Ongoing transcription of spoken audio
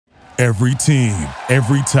Every team,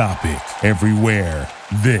 every topic, everywhere.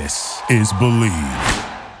 This is Believe.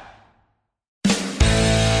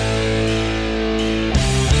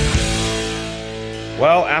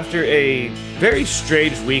 Well, after a very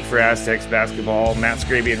strange week for Aztecs basketball, Matt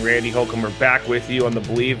Scraby and Randy Holcomb are back with you on the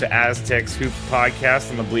Believe Aztecs Hoops podcast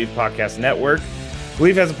on the Believe Podcast Network.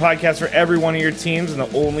 Believe has a podcast for every one of your teams and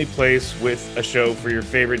the only place with a show for your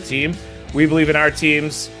favorite team. We believe in our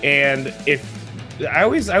teams, and if I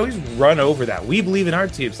always run over that. We believe in our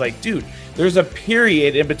teams. Like, dude, there's a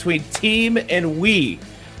period in between team and we.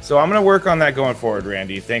 So I'm going to work on that going forward,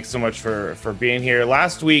 Randy. Thanks so much for being here.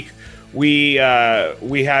 Last week, we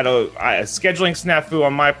had a scheduling snafu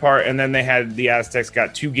on my part, and then the Aztecs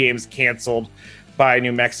got 2 games canceled by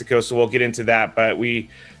New Mexico, so we'll get into that. But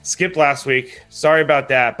we skipped last week. Sorry about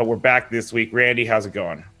that, but we're back this week. Randy, how's it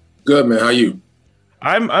going? Good, man. How are you?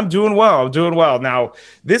 I'm doing well. I'm doing well. Now,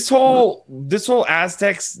 this whole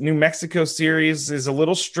Aztecs New Mexico series is a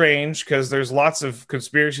little strange because there's lots of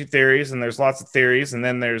conspiracy theories and there's lots of theories, and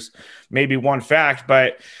then there's maybe one fact.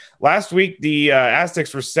 But last week, the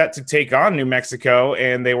Aztecs were set to take on New Mexico,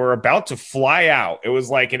 and they were about to fly out. It was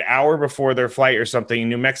like an hour before their flight or something.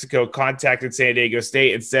 New Mexico contacted San Diego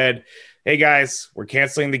State and said, hey, guys, we're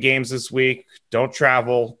canceling the games this week. Don't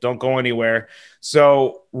travel. Don't go anywhere.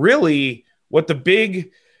 So really, what the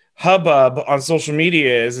big hubbub on social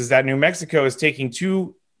media is that New Mexico is taking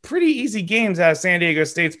 2 pretty easy games out of San Diego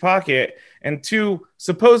State's pocket and 2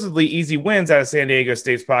 supposedly easy wins out of San Diego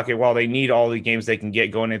State's pocket while they need all the games they can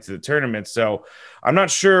get going into the tournament. So I'm not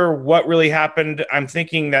sure what really happened. I'm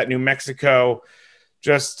thinking that New Mexico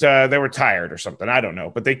just they were tired or something. I don't know,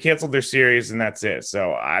 but they canceled their series and that's it.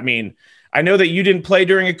 So, I mean, I know that you didn't play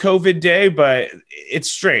during a COVID day, but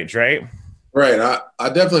it's strange, right? Right. I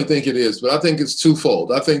definitely think it is, but I think it's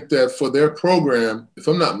twofold. I think that for their program, if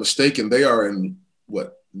I'm not mistaken, they are in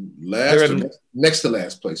next to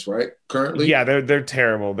last place, right? Currently? Yeah, they're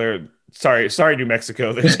terrible. They're sorry, New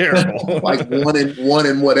Mexico. They're terrible. Like one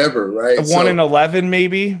in whatever, right? 1 in 11,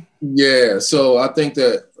 maybe. Yeah. So I think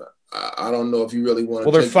that I don't know if you really want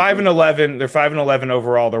to. Well, they're 5 and 11. They're 5 and 11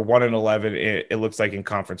 overall. They're 1 and 11. It looks like in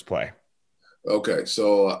conference play. Okay,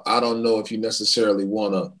 so I don't know if you necessarily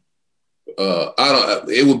want to.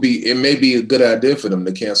 It may be a good idea for them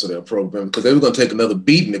to cancel their program because they were going to take another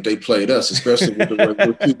beating if they played us, especially with the way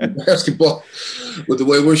we're shooting basketball, with the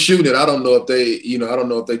way we're shooting it. I don't know if they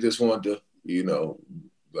just want to,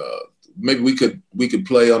 maybe we could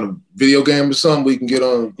play on a video game or something. We can get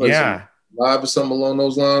on and play some live or something along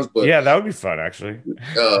those lines. But yeah, that would be fun actually.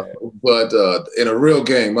 But in a real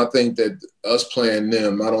game, I think that us playing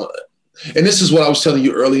them, and this is what I was telling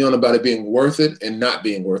you early on about it being worth it and not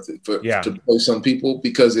being worth it to play some people,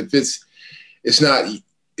 because if it's not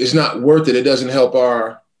worth it, it doesn't help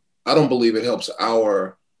I don't believe it helps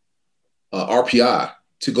our RPI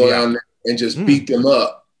to go down there and just beat them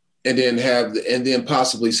up and then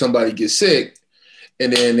possibly somebody gets sick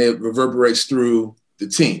and then it reverberates through the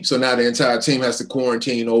team. So now the entire team has to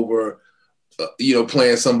quarantine over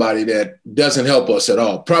playing somebody that doesn't help us at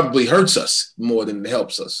all, probably hurts us more than it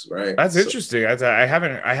helps us, right? That's interesting. I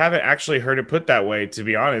haven't actually heard it put that way, to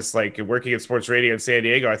be honest. Like working at sports radio in San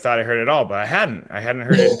Diego, I thought I heard it all, but I hadn't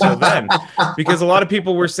heard it until then, because a lot of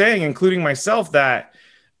people were saying, including myself, that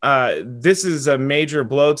this is a major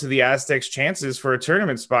blow to the Aztecs' chances for a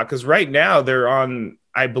tournament spot. Because right now they're on,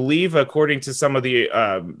 I believe, according to some of the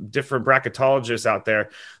different bracketologists out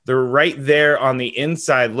there, they're right there on the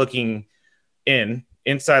inside looking in.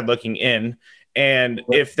 And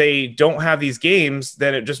if they don't have these games,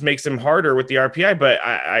 then it just makes them harder with the RPI. But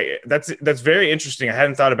that's very interesting. I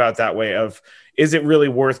hadn't thought about that way of, is it really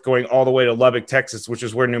worth going all the way to Lubbock, Texas, which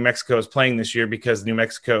is where New Mexico is playing this year, because New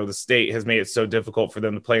Mexico, the state, has made it so difficult for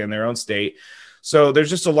them to play in their own state. So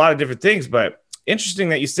there's just a lot of different things, but interesting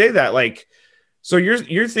that you say that. Like, so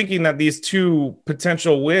you're thinking that these 2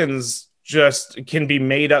 potential wins just can be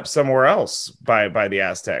made up somewhere else by the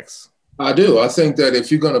Aztecs. I do. I think that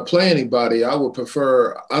if you're going to play anybody, I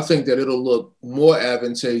think that it'll look more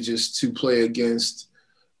advantageous to play against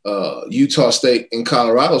Utah State and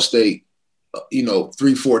Colorado State,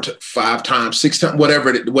 3, 4, 5 times, 6 times,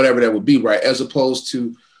 whatever that would be, right? As opposed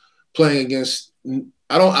to playing against,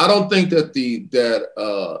 I don't think that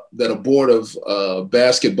that a board of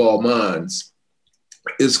basketball minds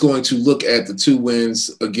is going to look at the 2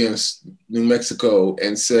 wins against New Mexico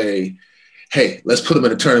and say, hey, let's put them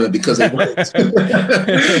in a tournament because they won.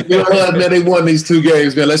 Man, they won these 2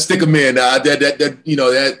 games, man. Let's stick them in. That's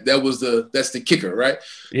the kicker, right?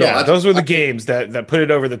 Yeah, those were the games that put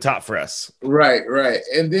it over the top for us. Right.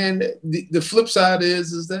 And then the flip side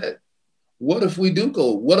is that what if we do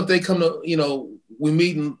go? What if they come to, we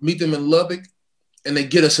meet them in Lubbock, and they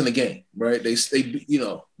get us in the game, right? They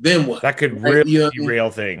then what? That could really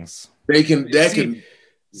derail things.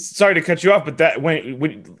 Sorry to cut you off, but that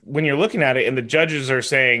when you're looking at it and the judges are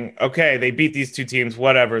saying, okay, they beat these two teams,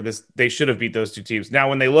 whatever, they should have beat those two teams. Now,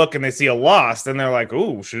 when they look and they see a loss, then they're like,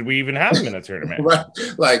 oh, should we even have them in a tournament? Right.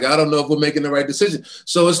 Like, I don't know if we're making the right decision.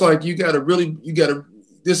 So it's like,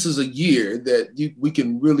 this is a year that we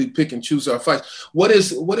can really pick and choose our fights. What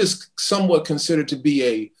is somewhat considered to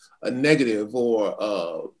be a negative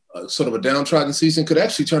or sort of a downtrodden season could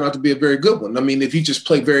actually turn out to be a very good one. I mean, if you just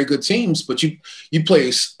play very good teams, but you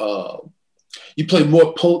play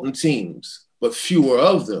more potent teams, but fewer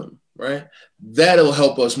of them, right? That'll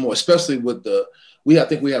help us more, especially with I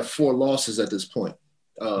think we have 4 losses at this point.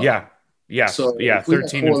 So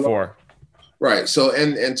 13 and 4. Right. So,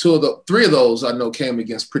 and 3 of those I know came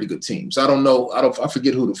against pretty good teams. I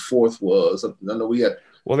forget who the 4th was. I know we had.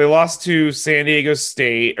 Well, they lost to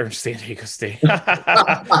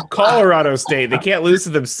Colorado State. They can't lose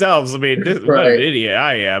to themselves. I mean, what an idiot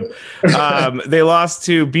I am. They lost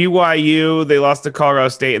to BYU, they lost to Colorado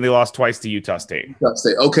State, and they lost twice to Utah State.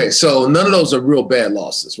 Okay, so none of those are real bad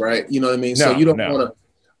losses, right? You know what I mean? So you don't want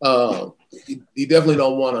to you definitely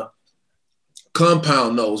don't want to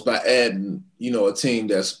compound those by adding, a team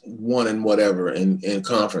that's won and whatever in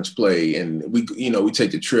conference play, and we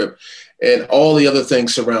take the trip and all the other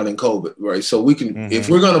things surrounding COVID, right? So we can, if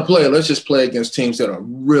we're going to play, let's just play against teams that are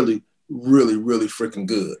really, really, really freaking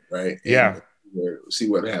good, right? And see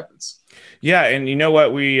what happens. Yeah, and you know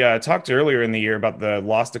what? We talked earlier in the year about the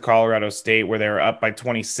loss to Colorado State where they were up by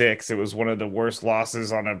 26. It was one of the worst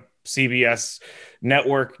losses on a CBS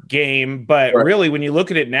network game. But really, when you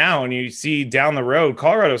look at it now and you see down the road,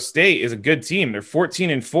 Colorado State is a good team. They're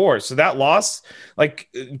 14 and 4. So that loss, like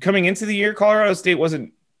coming into the year, Colorado State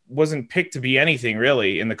wasn't picked to be anything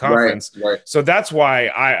really in the conference. Right. So that's why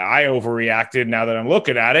I overreacted now that I'm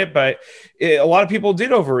looking at it. But a lot of people did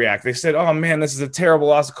overreact. They said, oh man, this is a terrible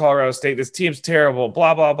loss to Colorado State. This team's terrible,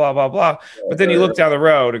 blah, blah, blah, blah, blah. But then you look down the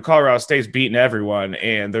road and Colorado State's beating everyone,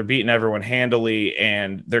 and they're beating everyone handily,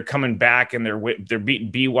 and they're coming back and they're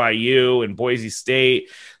beating BYU and Boise State.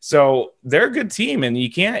 So they're a good team, and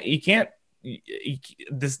you can't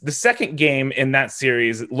the second game in that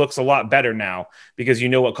series looks a lot better now because you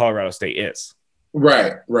know what Colorado State is.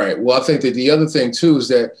 Right. Well, I think that the other thing too is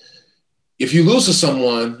that if you lose to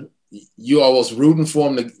someone, you almost rooting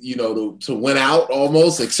for them to win out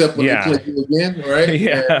almost, except when they play you again, right?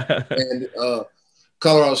 Yeah. And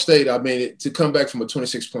Colorado State, I mean, to come back from a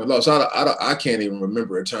 26-point loss, I can't even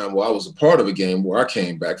remember a time where I was a part of a game where I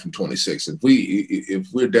came back from 26. If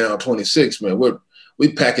we're down 26, man, we're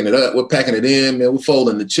packing it up. We're packing it in, man. We're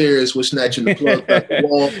folding the chairs. We're snatching the plug out the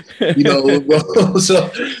wall. So,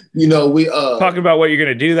 we talking about what you're going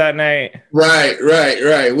to do that night. Right.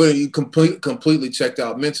 We're completely checked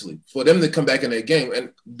out mentally for them to come back in their game.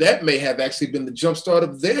 And that may have actually been the jumpstart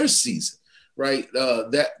of their season, right?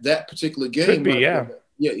 That particular game. Could be,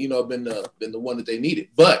 been the one that they needed.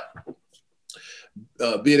 But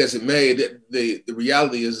be it as it may, the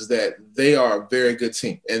reality is that they are a very good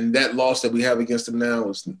team. And that loss that we have against them now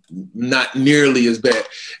is not nearly as bad.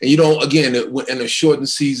 And you don't, again, in a shortened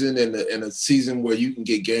season and in a season where you can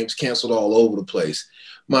get games canceled all over the place,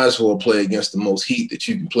 might as well play against the most heat that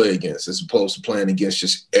you can play against as opposed to playing against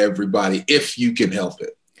just everybody if you can help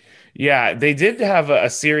it. Yeah, they did have a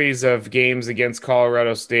series of games against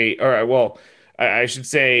Colorado State. I should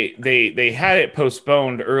say they had it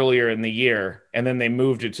postponed earlier in the year, and then they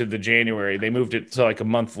moved it to the January. They moved it to like a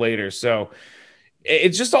month later. So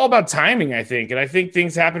it's just all about timing, I think. And I think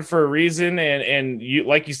things happen for a reason. And you,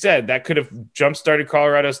 like you said, that could have jump-started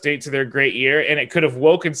Colorado State to their great year, and it could have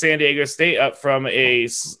woken San Diego State up from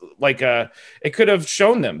it could have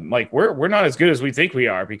shown them like we're not as good as we think we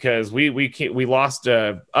are because we lost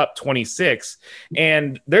up 26,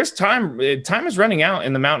 and there's time is running out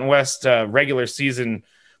in the Mountain West regular season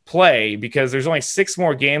play because there's only 6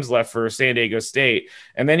 more games left for San Diego State,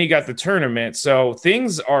 and then you got the tournament. So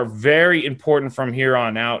things are very important from here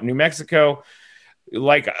on out. New Mexico,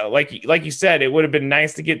 like you said, it would have been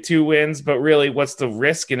nice to get 2 wins, but really what's the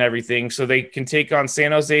risk and everything? So they can take on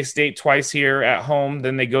San Jose State twice here at home,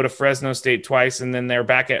 then they go to Fresno State twice, and then they're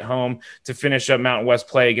back at home to finish up Mountain West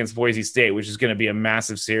play against Boise State, which is going to be a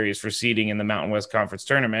massive series for seeding in the Mountain West Conference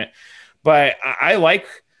tournament. But I like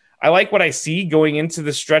what I see going into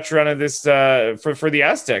the stretch run of this for the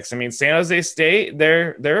Aztecs. I mean, San Jose State,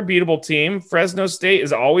 they're a beatable team. Fresno State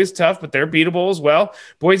is always tough, but they're beatable as well.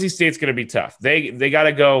 Boise State's going to be tough. They got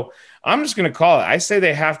to go. I'm just going to call it. I say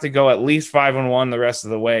they have to go at least 5-1 the rest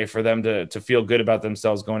of the way for them to feel good about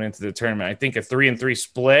themselves going into the tournament. I think a 3-3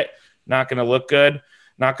 split not going to look good,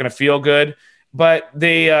 not going to feel good. But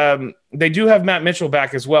they do have Matt Mitchell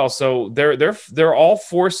back as well, so they're all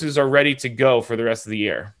forces are ready to go for the rest of the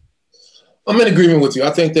year. I'm in agreement with you.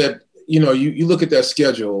 I think that you look at that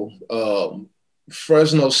schedule.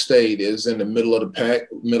 Fresno State is in the middle of the pack,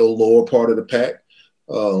 lower part of the pack.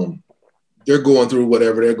 They're going through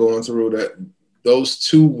whatever they're going through. That those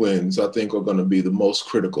 2 wins, I think, are going to be the most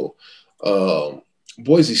critical.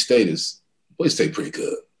 Boise State pretty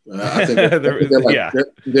good. I think they're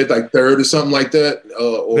like third or something like that.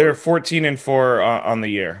 They're 14-4 on the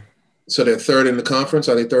year. So they're third in the conference.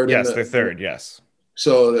 Are they third? Yes, they're third. Yes.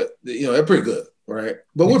 So they're pretty good, right?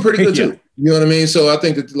 But we're pretty good too. You know what I mean? So I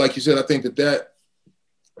think that, like you said, I think that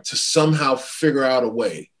to somehow figure out a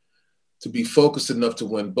way to be focused enough to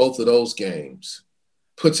win both of those games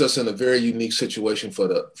puts us in a very unique situation for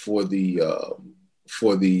the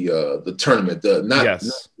tournament, not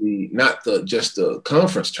just the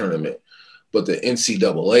conference tournament, but the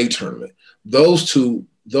NCAA tournament.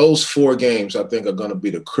 Those 4 games, I think, are going to be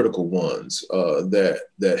the critical ones that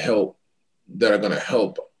are going to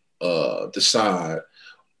help decide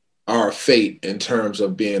our fate in terms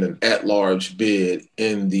of being an at-large bid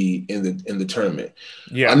in the tournament.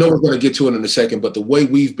 Yeah, I know we're going to get to it in a second, but the way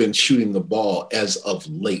we've been shooting the ball as of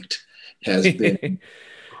late has been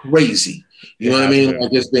crazy. You know what I mean?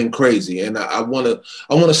 Like, it's been crazy. And I want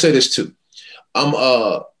to say this too.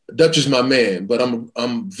 Dutch is my man, but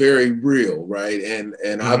I'm very real, right?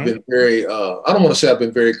 And I've been very I don't want to say I've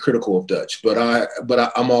been very critical of Dutch, but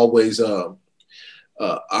I'm always when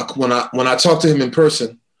I talk to him in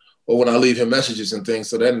person or when I leave him messages and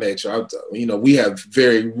things of that nature, we have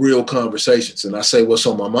very real conversations, and I say what's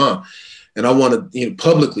on my mind. And I want to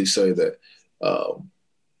publicly say that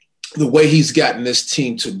the way he's gotten this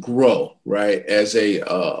team to grow, right? As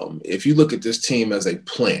if you look at this team as a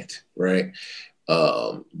plant, right?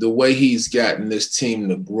 The way he's gotten this team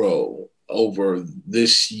to grow over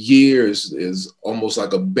this year is almost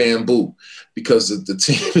like a bamboo, because the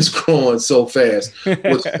team is growing so fast.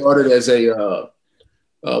 What started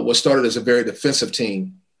as a very defensive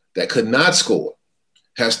team that could not score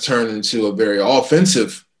has turned into a very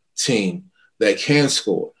offensive team that can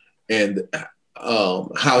score. And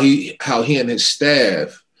how he and his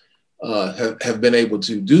staff have been able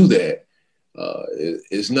to do that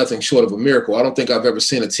is nothing short of a miracle. I don't think I've ever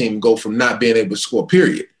seen a team go from not being able to score,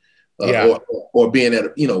 period, or being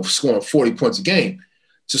at scoring 40 points a game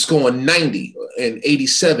to scoring 90 and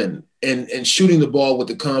 87 and shooting the ball with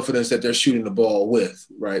the confidence that they're shooting the ball with,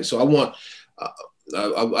 right? So I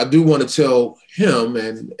do want to tell him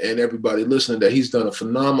and everybody listening that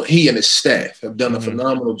he and his staff have done a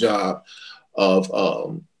phenomenal job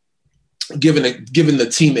of giving the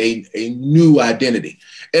team a new identity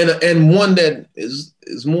and one that is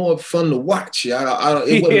more fun to watch. It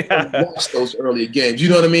wasn't fun to watch those earlier games. You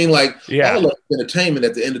know what I mean? Like, all of entertainment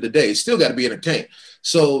at the end of the day, it's still got to be entertained.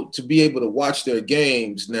 So to be able to watch their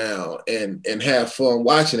games now and have fun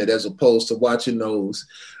watching it, as opposed to watching those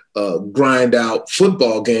grind out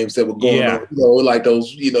football games that were going on, like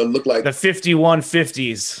those, look like the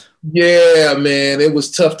 51-50s. Yeah, man, it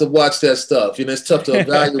was tough to watch that stuff. It's tough to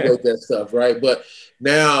evaluate that stuff, right? But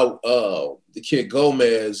now the kid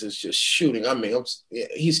Gomez is just shooting. I mean,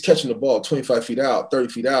 he's catching the ball 25 feet out,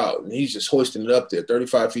 30 feet out, and he's just hoisting it up there.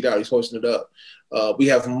 35 feet out, he's hoisting it up. We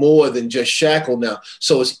have more than just Shackle now,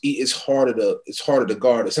 so it's harder to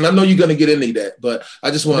guard us. And I know you're going to get into that, but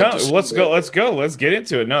I just want to let's get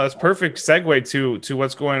into it. No, that's perfect segue to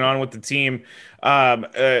what's going on with the team.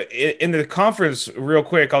 In the conference, real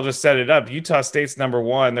quick, I'll just set it up. Utah State's number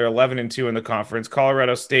 1. They're 11-2 in the conference.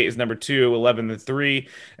 Colorado State is number 2, 11-3,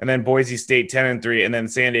 and then Boise State 10-3, and then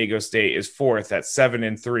San Diego State is 4th at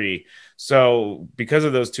 7-3. So because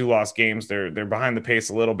of those 2 lost games, they're behind the pace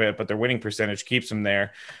a little bit, but their winning percentage keeps them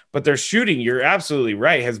there. But their shooting, you're absolutely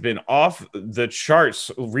right, has been off the charts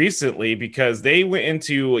recently, because they went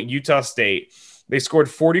into Utah State. They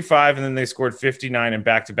scored 45 and then they scored 59 in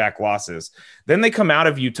back-to-back losses. Then they come out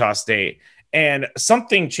of Utah State and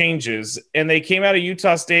something changes, and they came out of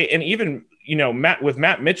Utah State, and even,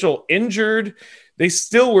 Matt Mitchell injured, they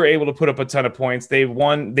still were able to put up a ton of points. They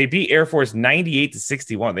beat Air Force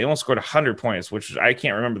 98-61. They almost scored 100 points, which I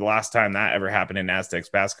can't remember the last time that ever happened in Aztecs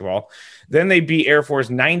basketball. Then they beat Air Force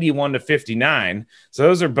 91-59. So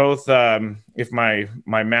those are both, if my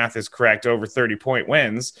math is correct, over 30-point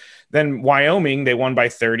wins. Then Wyoming, they won by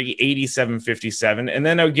 30, 87-57. And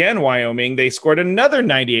then again, Wyoming, they scored another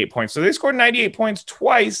 98 points. So they scored 98 points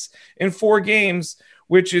twice in 4 games,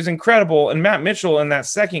 which is incredible. And Matt Mitchell in that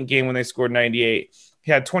second game when they scored 98,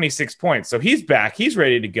 He had 26 points. So he's back. He's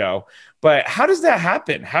ready to go. But how does that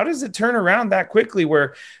happen? How does it turn around that quickly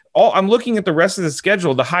where I'm looking at the rest of the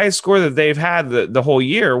schedule. The highest score that they've had the whole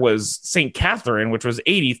year was St. Catherine, which was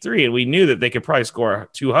 83. And we knew that they could probably score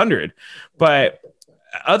 200. But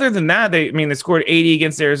other than that, they scored 80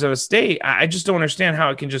 against Arizona State. I just don't understand how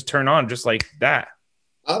it can just turn on just like that.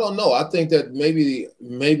 I don't know. I think that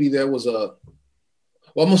maybe there was a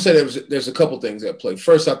 – well, I'm going to say there's a couple things at play.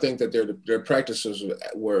 First, I think that their practices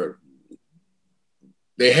were –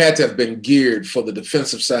 they had to have been geared for the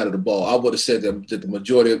defensive side of the ball. I would have said that the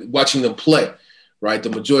majority – watching them play, right,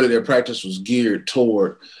 the majority of their practice was geared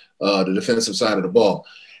toward the defensive side of the ball.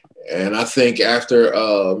 And I think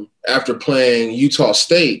after playing Utah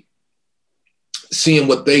State, seeing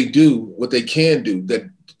what they do, what they can do,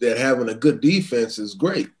 that having a good defense is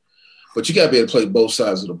great. But you got to be able to play both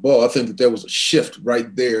sides of the ball. I think that there was a shift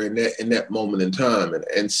right there in that moment in time.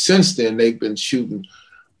 And since then, they've been shooting,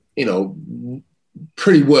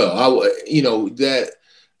 pretty well. That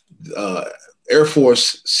Air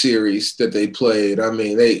Force series that they played,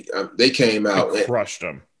 they came out. They crushed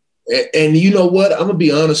them. And you know what? I'm going to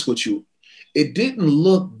be honest with you. It didn't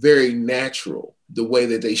look very natural the way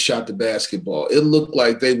that they shot the basketball. It looked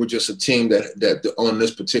like they were just a team that on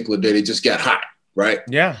this particular day, they just got hot, right?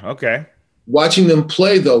 Yeah, okay. Watching them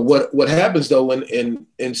play, though, what happens, though,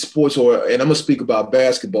 in sports, and I'm going to speak about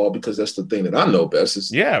basketball because that's the thing that I know best.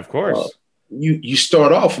 Is, yeah, of course. You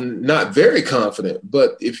start off not very confident,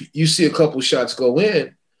 but if you see a couple shots go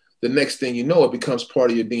in, the next thing you know, it becomes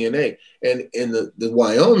part of your DNA. And in the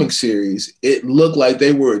Wyoming series, it looked like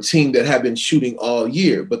they were a team that had been shooting all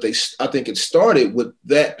year, but I think it started with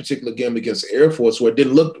that particular game against Air Force where it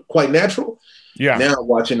didn't look quite natural. Yeah. Now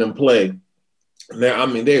watching them play,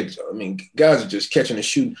 guys are just catching and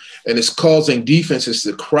shooting, and it's causing defenses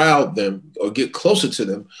to crowd them or get closer to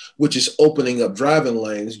them, which is opening up driving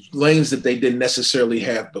lanes that they didn't necessarily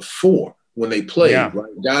have before when they played. Yeah.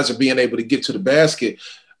 Right? Guys are being able to get to the basket.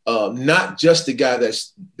 Not just the guy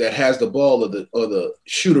that has the ball or the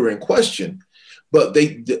shooter in question, but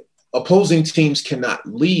the opposing teams cannot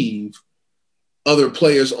leave other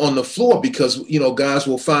players on the floor because, guys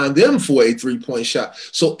will find them for a 3-point shot.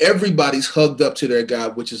 So everybody's hugged up to their guy,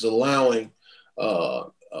 which is allowing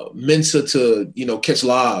Mensah to, catch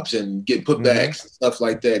lobs and get putbacks and stuff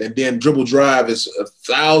like that. And then dribble drive is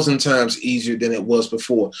 1,000 times easier than it was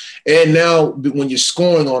before. And now when you're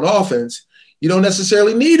scoring on offense, you don't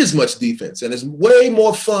necessarily need as much defense. And it's way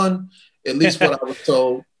more fun, at least what I was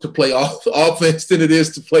told, to play offense than it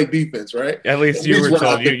is to play defense, right? At least you were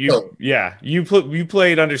told. You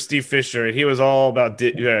played under Steve Fisher. He was all about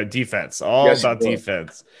defense,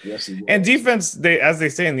 defense. Yes, he was. And defense, as they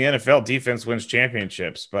say in the NFL, defense wins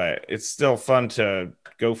championships, but it's still fun to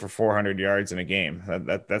go for 400 yards in a game.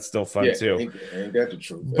 That's still fun too. Ain't that the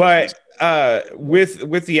truth? But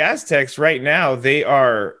with the Aztecs right now, they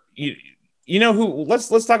are – you know who? Let's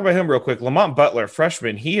talk about him real quick. Lamont Butler,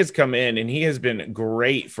 freshman, he has come in and he has been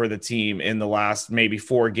great for the team in the last maybe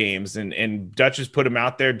 4 games. And Dutch has put him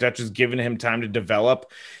out there. Dutch has given him time to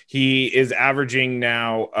develop. He is averaging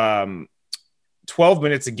now 12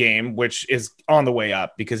 minutes a game, which is on the way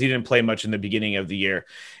up because he didn't play much in the beginning of the year.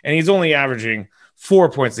 And he's only averaging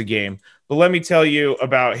 4 points a game. But let me tell you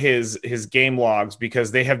about his game logs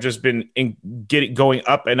because they have just been going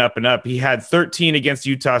up and up and up. He had 13 against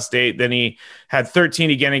Utah State. Then he had 13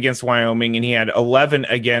 again against Wyoming, and he had 11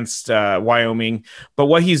 against Wyoming. But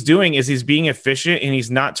what he's doing is he's being efficient, and he's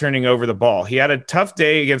not turning over the ball. He had a tough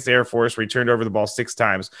day against Air Force where he turned over the ball 6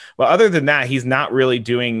 times. But other than that, he's not really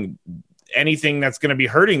doing anything that's going to be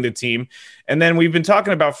hurting the team. And then we've been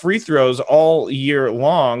talking about free throws all year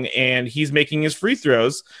long, and he's making his free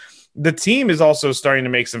throws. The team is also starting to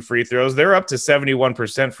make some free throws. They're up to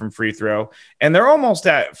 71% from free throw, and they're almost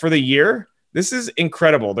at, for the year, this is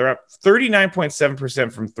incredible. They're up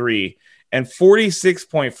 39.7% from 3 and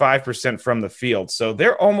 46.5% from the field. So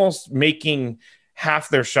they're almost making half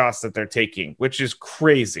their shots that they're taking, which is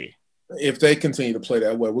crazy. If they continue to play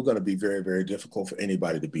that way, we're going to be very, very difficult for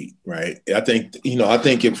anybody to beat, right? I think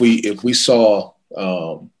if we saw,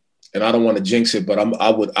 and I don't want to jinx it, but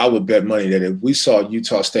I would bet money that if we saw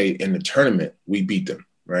Utah State in the tournament, we beat them,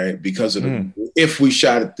 right? Because of if we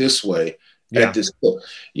shot it this way, at this,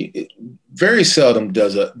 very seldom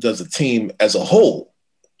does a team as a whole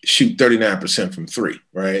shoot 39% from 3,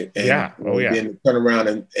 right? And then turn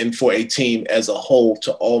around and for a team as a whole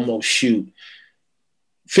to almost shoot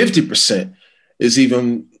 50% is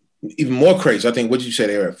even more crazy. I think, what did you say?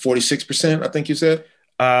 They were at 46%, I think you said?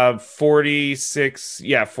 46,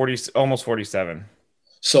 40, almost 47.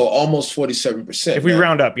 So almost 47%. If we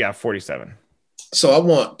round up, 47. So I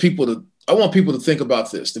want people to I want people to think about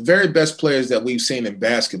this. The very best players that we've seen in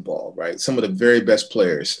basketball, right? Some of the very best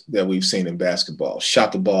players that we've seen in basketball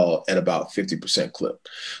shot the ball at about 50% clip.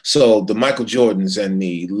 So the Michael Jordans and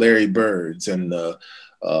the Larry Birds and a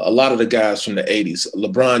lot of the guys from the 80s,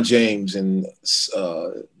 LeBron James and,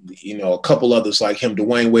 a couple others like him,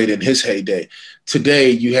 Dwayne Wade in his heyday.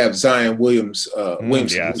 Today, you have Zion Williamson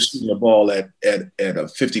shooting the ball at a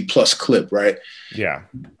 50-plus clip, right? Yeah.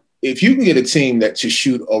 If you can get a team that to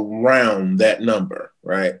shoot around that number,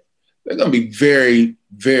 right, they're going to be very,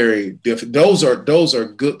 very different. Those are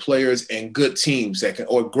good players and good teams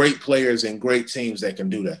or great players and great teams that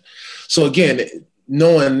can do that. So again,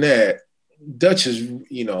 knowing that, Dutch is,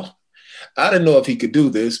 I didn't know if he could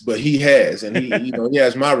do this, but he has, and he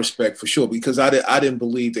has my respect for sure, because I didn't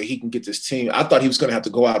believe that he can get this team. I thought he was going to have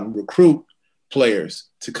to go out and recruit players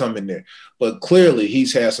to come in there, but clearly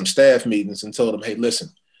he's had some staff meetings and told them, hey, listen,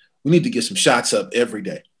 we need to get some shots up every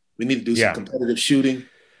day. We need to do some competitive shooting.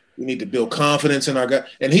 We need to build confidence in our guy,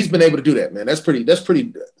 and he's been able to do that, man. That's pretty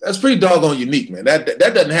doggone unique, man. That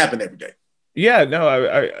doesn't happen every day. Yeah,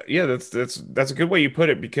 no, that's a good way you put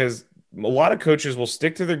it, because a lot of coaches will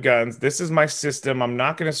stick to their guns. This is my system. I'm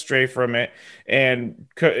not going to stray from it. And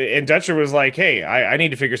Dutcher was like, hey, I need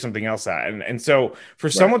to figure something else out. And so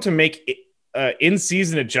for someone to make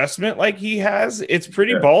in-season adjustment like he has, it's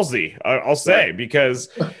pretty ballsy, I'll say, because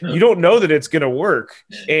you don't know that it's going to work.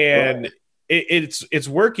 And it's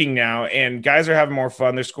working now, and guys are having more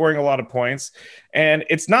fun. They're scoring a lot of points, and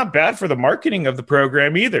it's not bad for the marketing of the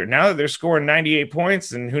program either. Now that they're scoring 98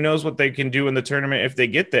 points, and who knows what they can do in the tournament if they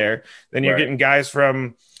get there, then you're getting guys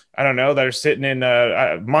from, I don't know, that are sitting in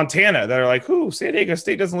Montana that are like, ooh, San Diego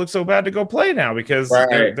State doesn't look so bad to go play now, because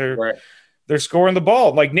they're scoring the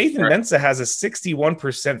ball. Like Nathan Mensah has a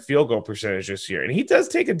 61% field goal percentage this year, and he does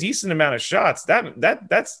take a decent amount of shots.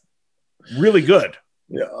 That's really good.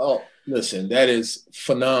 Yeah. Oh, listen, that is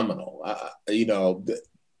phenomenal.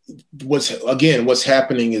 What's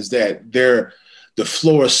happening is that the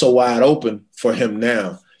floor is so wide open for him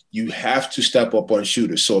now. You have to step up on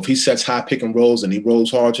shooters. So if he sets high pick and rolls and he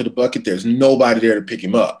rolls hard to the bucket, there's nobody there to pick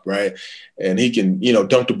him up, right? And he can,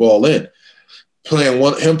 dunk the ball in. Playing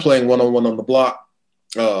one-on-one on the block,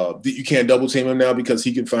 you can't double team him now because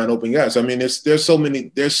he can find open guys. I mean, there's so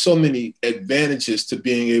many advantages to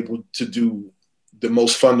being able to do the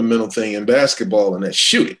most fundamental thing in basketball, and that's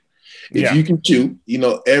shooting. If you can shoot,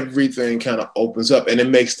 everything kind of opens up, and it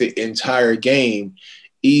makes the entire game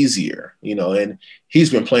easier, and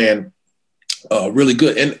he's been playing really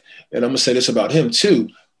good. And I'm going to say this about him too.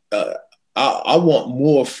 I want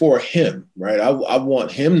more for him, right? I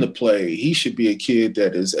want him to play. He should be a kid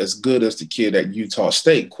that is as good as the kid at Utah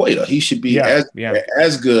State, Queta. He should be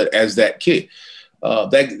as good as that kid.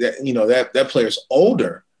 That player's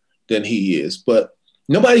older than he is, but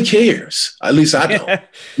nobody cares. At least I don't.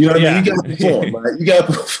 You know what I mean? You got to perform, right? You got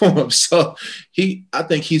to perform. So I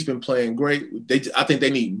think he's been playing great. I think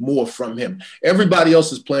they need more from him. Everybody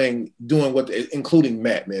else is playing, doing including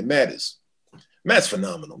Matt. Man, Matt's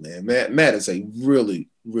phenomenal, man. Matt is a really,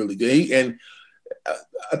 really good. And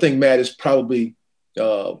I think Matt is probably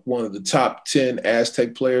one of the top 10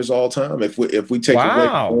 Aztec players all time. If we take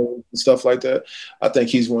away and stuff like that, I think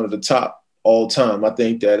he's one of the top all time. I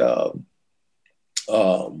think that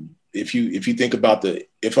if you think about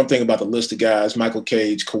if I'm thinking about the list of guys, Michael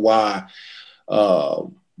Cage, Kawhi,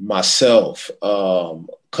 myself, a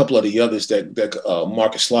couple of the others that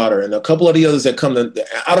Marcus Slaughter, and a couple of the others that come to,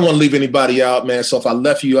 I don't want to leave anybody out, man. So if I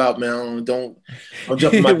left you out, man, don't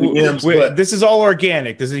jump in my DMs. But this is all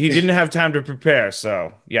organic. He didn't have time to prepare.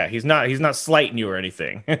 So yeah, he's not slighting you or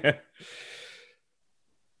anything.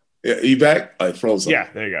 Yeah, you back? I froze. Yeah,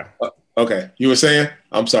 there you go. Okay, you were saying?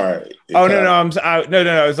 I'm sorry. No,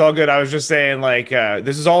 it's all good. I was just saying,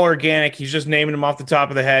 this is all organic. He's just naming him off the top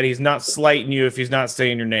of the head. He's not slighting you if he's not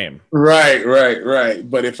saying your name. Right.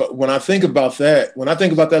 But when I think about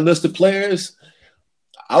that list of players,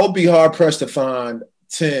 I would be hard pressed to find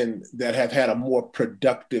 10 that have had a more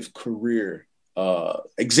productive career.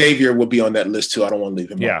 Xavier would be on that list too. I don't want to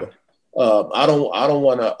leave him out.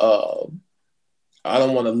 I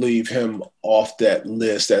don't want to leave him off that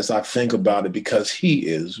list as I think about it, because he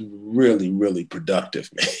is really, really productive,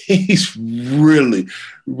 man. He's really,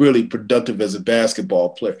 really productive as a basketball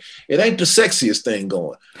player. It ain't the sexiest thing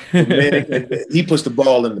going, but man, he puts the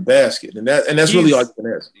ball in the basket, and that's really all you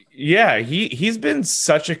can ask. Yeah, he's been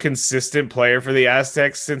such a consistent player for the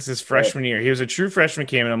Aztecs since his freshman year. He was a true freshman,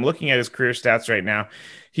 came in. I'm looking at his career stats right now.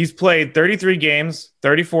 He's played 33 games,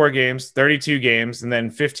 34 games, 32 games, and then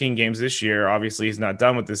 15 games this year. Obviously, he's not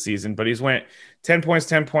done with this season, but he's went 10 points,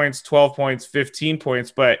 10 points, 12 points, 15 points.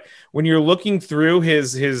 But when you're looking through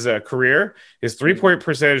his career, his 3-point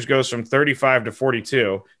percentage goes from 35 to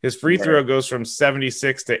 42. His free throw goes from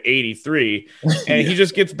 76 to 83, and he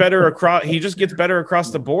just gets better across. He just gets better across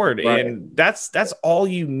the board, and that's all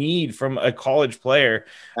you need from a college player,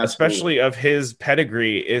 especially of his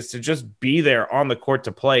pedigree, is to just be there on the court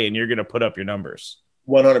to play, and you're going to put up your numbers.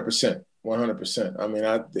 100%. I mean,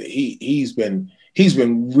 he's been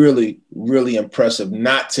really, really impressive.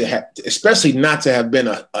 Especially not to have been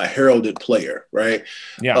a heralded player, right?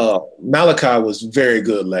 Yeah. Malachi was very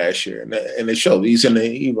good last year, and it showed. He's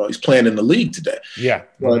playing in the league today. Yeah.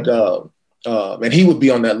 But and he would be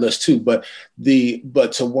on that list too. But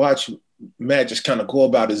to watch Matt just kind of go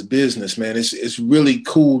about his business, man, it's really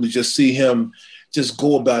cool to just see him just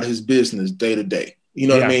go about his business day to day. You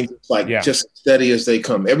know what I mean? Just steady as they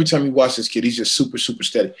come. Every time you watch this kid, he's just super, super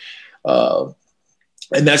steady.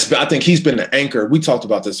 And I think he's been the anchor. We talked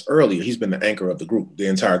about this earlier. He's been the anchor of the group, the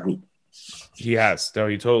entire group. He has. No,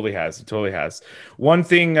 he totally has. He totally has. One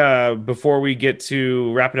thing before we get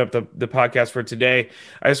to wrapping up the podcast for today,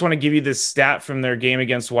 I just want to give you this stat from their game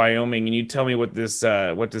against Wyoming, and you tell me what this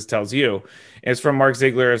tells you. It's from Mark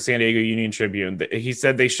Ziegler of San Diego Union Tribune. He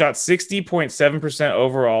said they shot 60.7%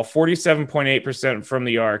 overall, 47.8% from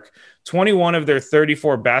the arc. 21 of their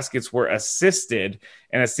 34 baskets were assisted,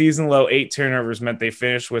 and a season-low 8 turnovers meant they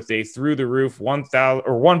finished with a through-the-roof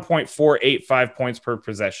 1.485 points per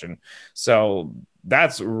possession. So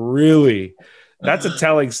that's a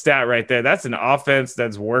telling stat right there. That's an offense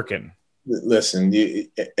that's working. Listen,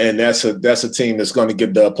 and that's a team that's going to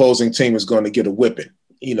get the opposing team is going to get a whipping.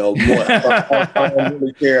 You know, I don't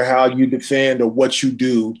really care how you defend or what you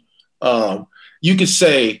do. You could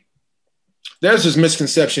say there's this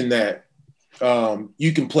misconception that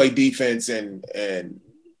you can play defense and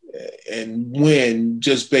win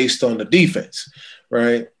just based on the defense,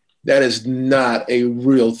 right? That is not a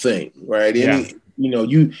real thing, right? Yeah.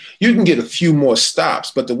 You can get a few more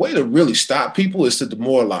stops, but the way to really stop people is to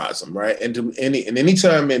demoralize them, right? And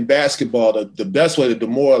anytime in basketball, the best way to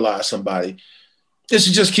demoralize somebody is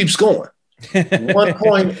to just keep scoring.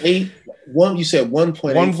 1.8. You said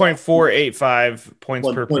 1.485 points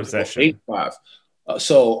per possession. 85.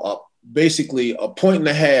 Basically a point and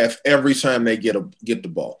a half every time they get the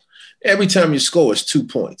ball. Every time you score is 2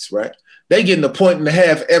 points, right? They getting a point and a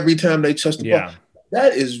half every time they touch the ball.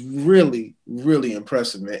 That is really, really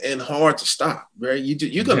impressive, man, and hard to stop, right?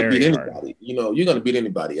 You're going to beat anybody. Hard. You're going to beat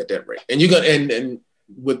anybody at that rate. And and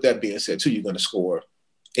with that being said, too, you're going to score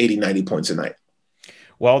 80, 90 points a night.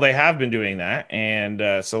 Well, they have been doing that,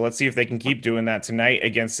 and so let's see if they can keep doing that tonight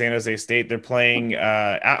against San Jose State. They're playing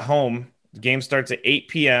at home. The game starts at 8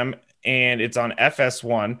 p.m., and it's on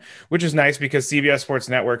FS1, which is nice because CBS Sports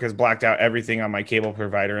Network has blacked out everything on my cable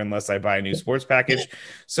provider unless I buy a new sports package.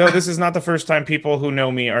 So this is not the first time people who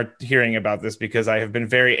know me are hearing about this because I have been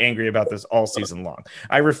very angry about this all season long.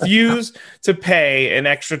 I refuse to pay an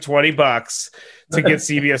extra $20 to get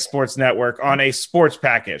CBS Sports Network on a sports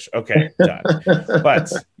package. Okay, done.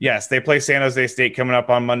 But yes, they play San Jose State coming up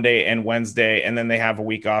on Monday and Wednesday, and then they have a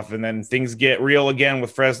week off, and then things get real again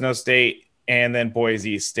with Fresno State and then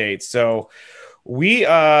Boise State. So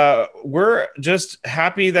we're just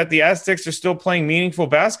happy that the Aztecs are still playing meaningful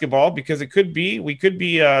basketball because we could be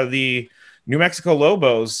the New Mexico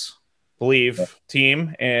Lobos Believe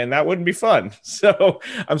team, and that wouldn't be fun. So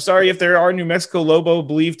I'm sorry if there are New Mexico Lobo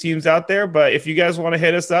Believe teams out there, but if you guys want to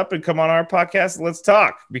hit us up and come on our podcast, let's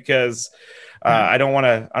talk because I don't want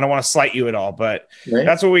to slight you at all, but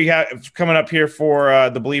that's what we have coming up here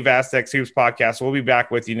for the Believe Aztecs Hoops podcast. We'll be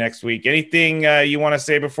back with you next week. Anything you want to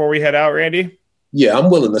say before we head out, Randy? Yeah,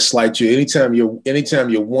 I'm willing to slight you anytime you're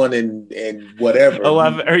 1 and whatever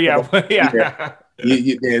 11 or yeah.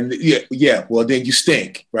 Well, then you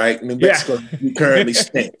stink, right? New Mexico, you currently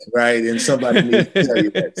stink, right? And somebody needs to tell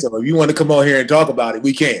you that. So if you want to come on here and talk about it,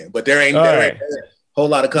 we can. But there ain't a whole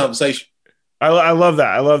lot of conversation. I love that.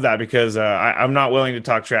 I love that because I'm not willing to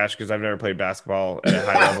talk trash because I've never played basketball at a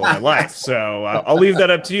high level in my life. So I'll leave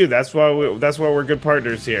that up to you. That's why we're good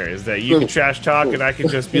partners here. Is that you can trash talk and I can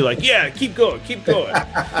just be like, yeah, keep going.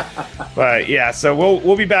 But yeah, so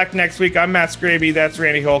we'll be back next week. I'm Matt Scraby. That's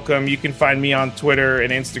Randy Holcomb. You can find me on Twitter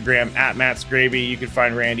and Instagram at Matt Scraby. You can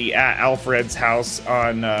find Randy at Alfred's House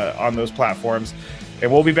on those platforms.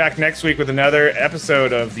 And we'll be back next week with another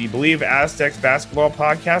episode of the Believe Aztecs Basketball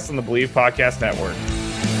Podcast on the Believe Podcast Network.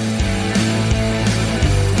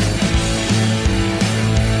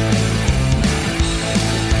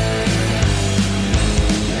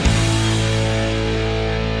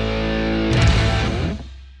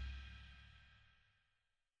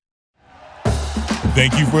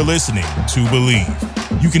 Thank you for listening to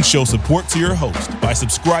Believe. You can show support to your host by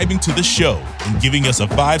subscribing to the show and giving us a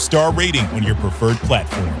 5-star rating on your preferred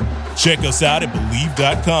platform. Check us out at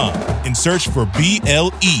Believe.com and search for BLEAV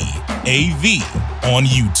on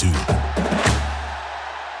YouTube.